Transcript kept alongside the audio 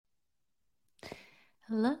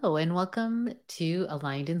Hello and welcome to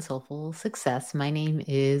Aligned in Soulful Success. My name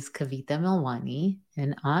is Kavita Milwani,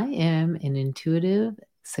 and I am an intuitive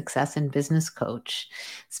success and business coach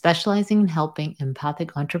specializing in helping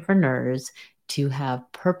empathic entrepreneurs to have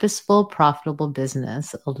purposeful, profitable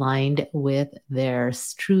business aligned with their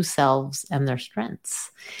true selves and their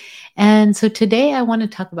strengths. And so today I want to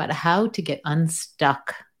talk about how to get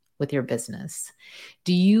unstuck with your business.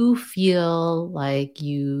 Do you feel like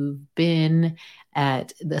you've been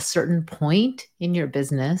at a certain point in your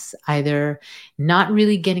business, either not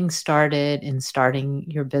really getting started in starting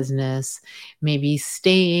your business, maybe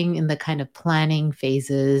staying in the kind of planning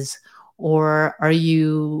phases, or have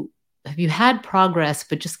you had progress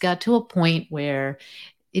but just got to a point where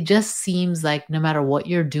it just seems like no matter what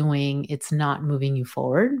you're doing, it's not moving you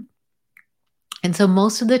forward? And so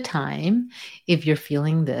most of the time, if you're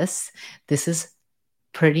feeling this is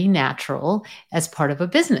pretty natural as part of a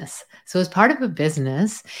business. So, as part of a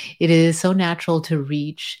business, it is so natural to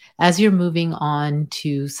reach as you're moving on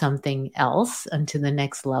to something else and to the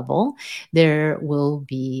next level. There will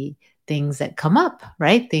be things that come up,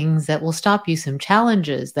 right? Things that will stop you, some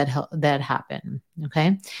challenges that happen.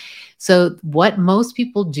 Okay. So, what most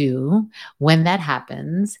people do when that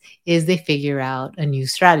happens is they figure out a new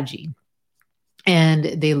strategy and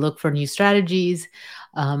they look for new strategies.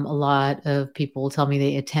 A lot of people tell me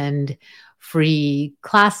they attend free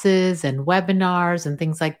classes and webinars and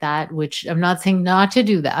things like that, which I'm not saying not to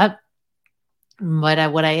do that.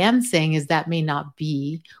 But what I am saying is that may not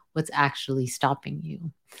be what's actually stopping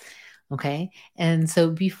you. Okay. And so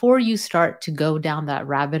before you start to go down that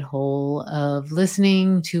rabbit hole of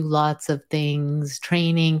listening to lots of things,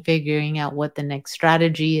 training, figuring out what the next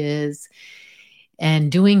strategy is,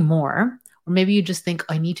 and doing more, or maybe you just think,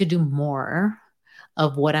 I need to do more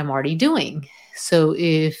of what I'm already doing. So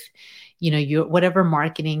if your whatever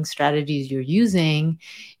marketing strategies you're using,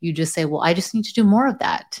 you just say, well, I just need to do more of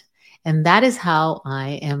that. And that is how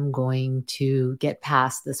I am going to get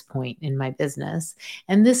past this point in my business.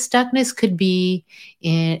 And this stuckness could be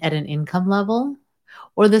at an income level,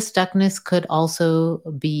 or the stuckness could also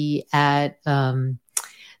be at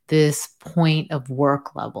this point of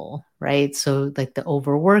work level, right? So like the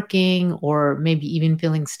overworking, or maybe even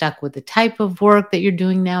feeling stuck with the type of work that you're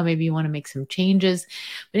doing now. Maybe you want to make some changes,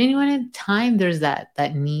 but any one time there's that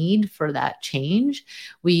need for that change,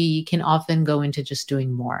 we can often go into just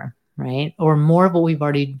doing more, right? Or more of what we've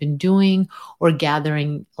already been doing, or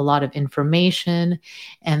gathering a lot of information.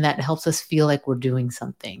 And that helps us feel like we're doing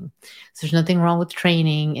something. So there's nothing wrong with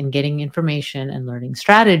training and getting information and learning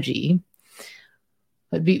strategy.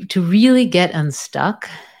 But to really get unstuck,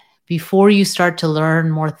 before you start to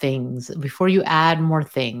learn more things, before you add more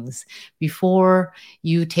things, before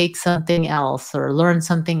you take something else or learn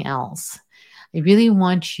something else, I really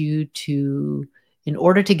want you to, in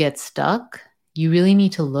order to get stuck, you really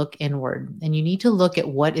need to look inward, and you need to look at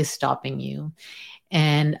what is stopping you.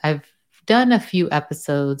 And I've done a few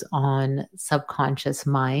episodes on subconscious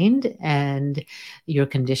mind and your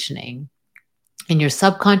conditioning. And your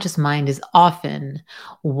subconscious mind is often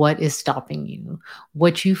what is stopping you,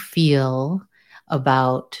 what you feel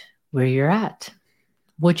about where you're at,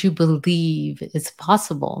 what you believe is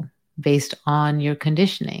possible based on your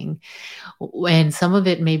conditioning. And some of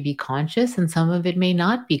it may be conscious and some of it may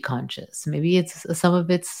not be conscious. Maybe some of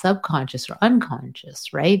it's subconscious or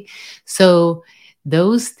unconscious, right? So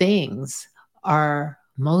those things are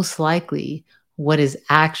most likely what is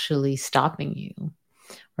actually stopping you,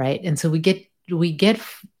 right? And so we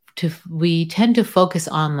tend to focus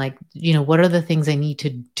on, like, what are the things I need to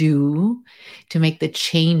do to make the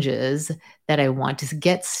changes that I want to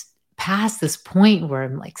get past this point where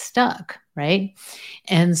I'm like stuck, right?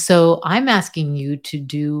 And so I'm asking you to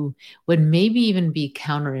do what maybe even be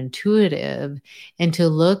counterintuitive, and to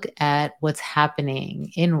look at what's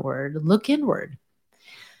happening inward. Look inward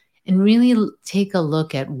and really take a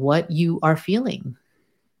look at what you are feeling.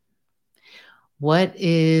 What do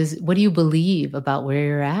you believe about where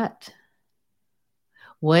you're at?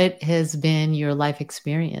 What has been your life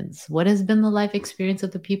experience? What has been the life experience of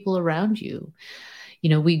the people around you?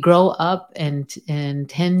 We grow up and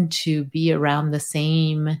tend to be around the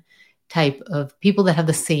same type of people that have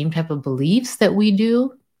the same type of beliefs that we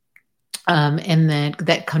do. And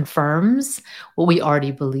that confirms what we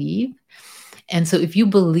already believe. And so if you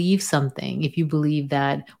believe something, if you believe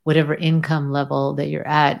that whatever income level that you're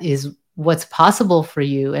at is what's possible for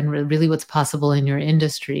you, and really what's possible in your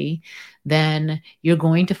industry, then you're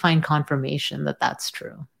going to find confirmation that that's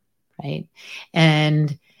true, right?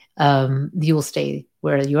 And you will stay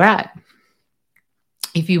where you're at.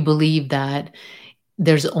 If you believe that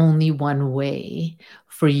there's only one way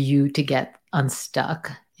for you to get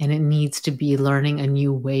unstuck. And it needs to be learning a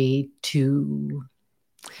new way to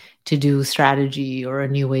do strategy or a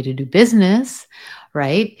new way to do business,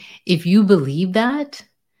 right? If you believe that,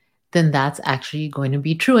 then that's actually going to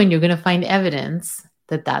be true. And you're going to find evidence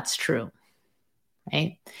that that's true,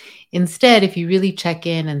 right? Instead, if you really check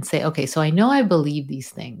in and say, okay, so I know I believe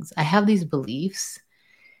these things, I have these beliefs,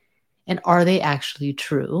 and are they actually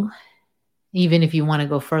true? Even if you want to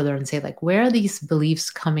go further and say, like, where are these beliefs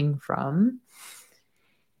coming from?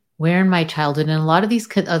 Where in my childhood? And a lot of these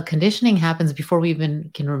conditioning happens before we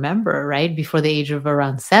even can remember, right? Before the age of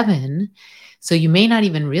around 7. So you may not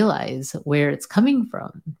even realize where it's coming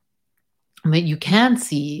from. What you can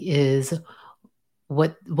see is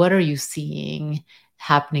what are you seeing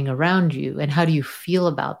happening around you, and how do you feel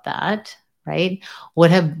about that, right?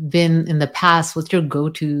 What have been in the past, what's your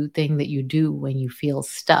go-to thing that you do when you feel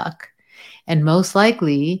stuck? And most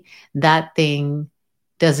likely that thing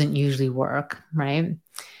doesn't usually work, right?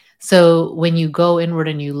 So when you go inward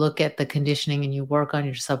and you look at the conditioning and you work on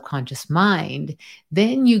your subconscious mind,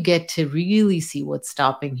 then you get to really see what's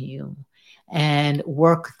stopping you and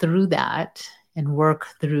work through that and work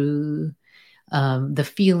through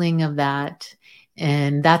the feeling of that.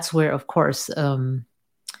 And that's where, of course,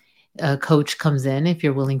 a coach comes in if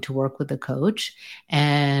you're willing to work with a coach,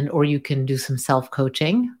 or you can do some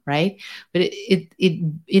self-coaching, right? But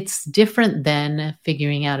it's different than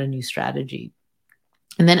figuring out a new strategy.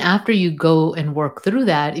 And then after you go and work through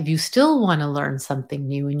that, if you still want to learn something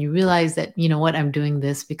new and you realize that, you know what, I'm doing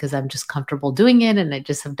this because I'm just comfortable doing it and I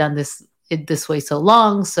just have done this way so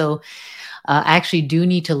long. So I actually do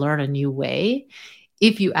need to learn a new way.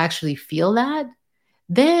 If you actually feel that,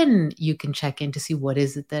 then you can check in to see, what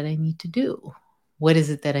is it that I need to do? What is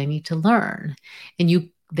it that I need to learn?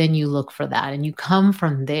 And then you look for that and you come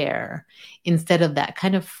from there, instead of that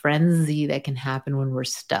kind of frenzy that can happen when we're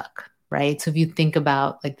stuck. Right. So if you think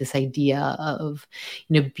about like this idea of,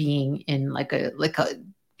 being in like a,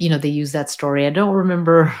 they use that story. I don't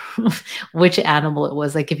remember which animal it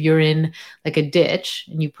was. Like if you're in like a ditch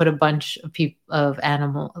and you put a bunch of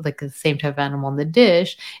animal, like the same type of animal in the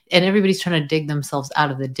ditch, and everybody's trying to dig themselves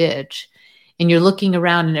out of the ditch, and you're looking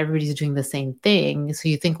around and everybody's doing the same thing. So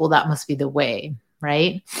you think, well, that must be the way.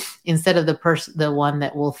 Right? Instead of the one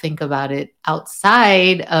that will think about it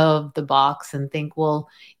outside of the box and think, well,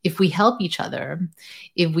 if we help each other,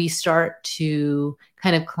 if we start to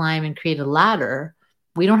kind of climb and create a ladder,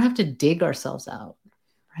 we don't have to dig ourselves out,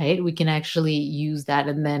 right? We can actually use that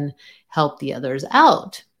and then help the others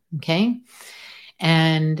out. Okay.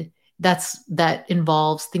 And that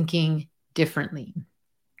involves thinking differently.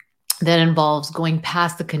 That involves going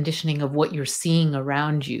past the conditioning of what you're seeing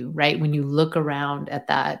around you, right? When you look around at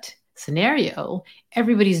that scenario,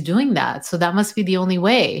 everybody's doing that. So that must be the only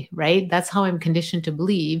way, right? That's how I'm conditioned to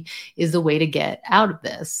believe is the way to get out of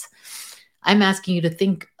this. I'm asking you to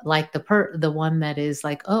think like the one that is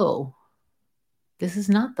like, oh, this is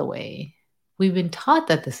not the way. We've been taught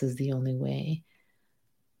that this is the only way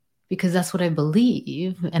because that's what I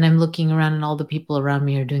believe. And I'm looking around and all the people around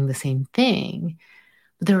me are doing the same thing.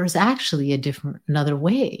 There is actually another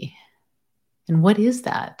way. And what is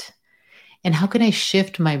that? And how can I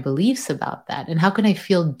shift my beliefs about that? And how can I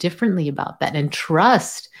feel differently about that and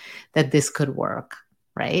trust that this could work?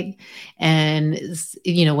 Right. And,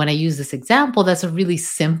 when I use this example, that's a really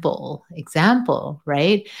simple example,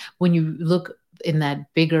 right? When you look in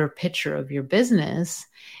that bigger picture of your business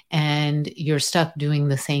and you're stuck doing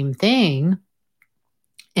the same thing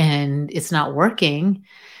and it's not working,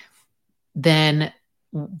 then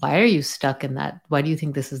why are you stuck in that? Why do you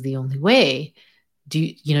think this is the only way?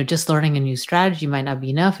 Just learning a new strategy might not be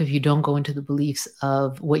enough if you don't go into the beliefs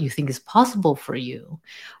of what you think is possible for you,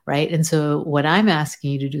 right? And so what I'm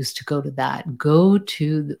asking you to do is to go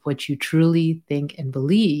to what you truly think and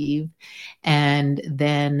believe, and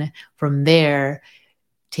then from there,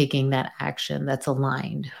 taking that action that's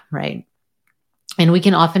aligned, right? And we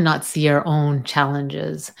can often not see our own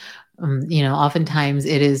challenges. Oftentimes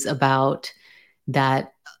it is about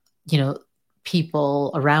that,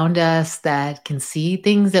 people around us that can see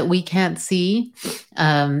things that we can't see.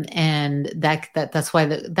 And that's why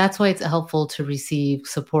it's helpful to receive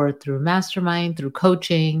support through mastermind, through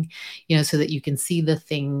coaching, so that you can see the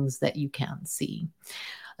things that you can't see.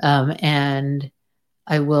 And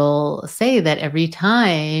I will say that every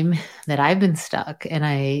time that I've been stuck and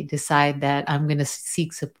I decide that I'm going to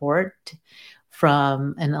seek support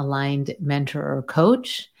from an aligned mentor or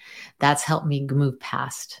coach, that's helped me move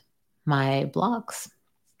past my blocks.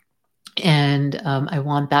 And I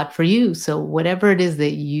want that for you. So whatever it is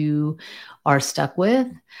that you are stuck with,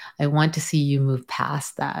 I want to see you move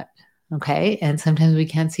past that. Okay. And sometimes we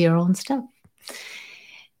can't see our own stuff.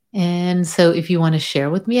 And so if you want to share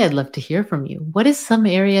with me, I'd love to hear from you. What is some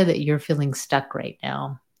area that you're feeling stuck right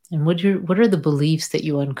now? And what are the beliefs that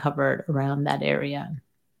you uncovered around that area?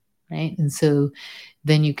 Right. And so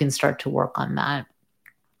then you can start to work on that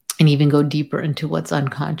and even go deeper into what's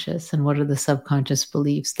unconscious and what are the subconscious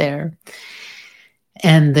beliefs there.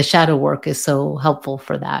 And the shadow work is so helpful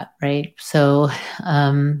for that, right? So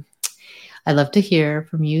I'd love to hear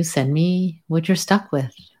from you. Send me what you're stuck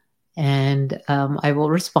with, and I will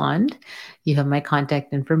respond. You have my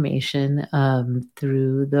contact information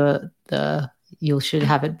through the you should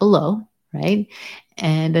have it below, right?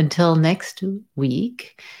 And until next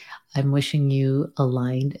week, I'm wishing you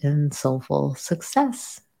aligned and soulful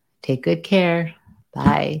success. Take good care.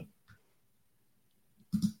 Bye.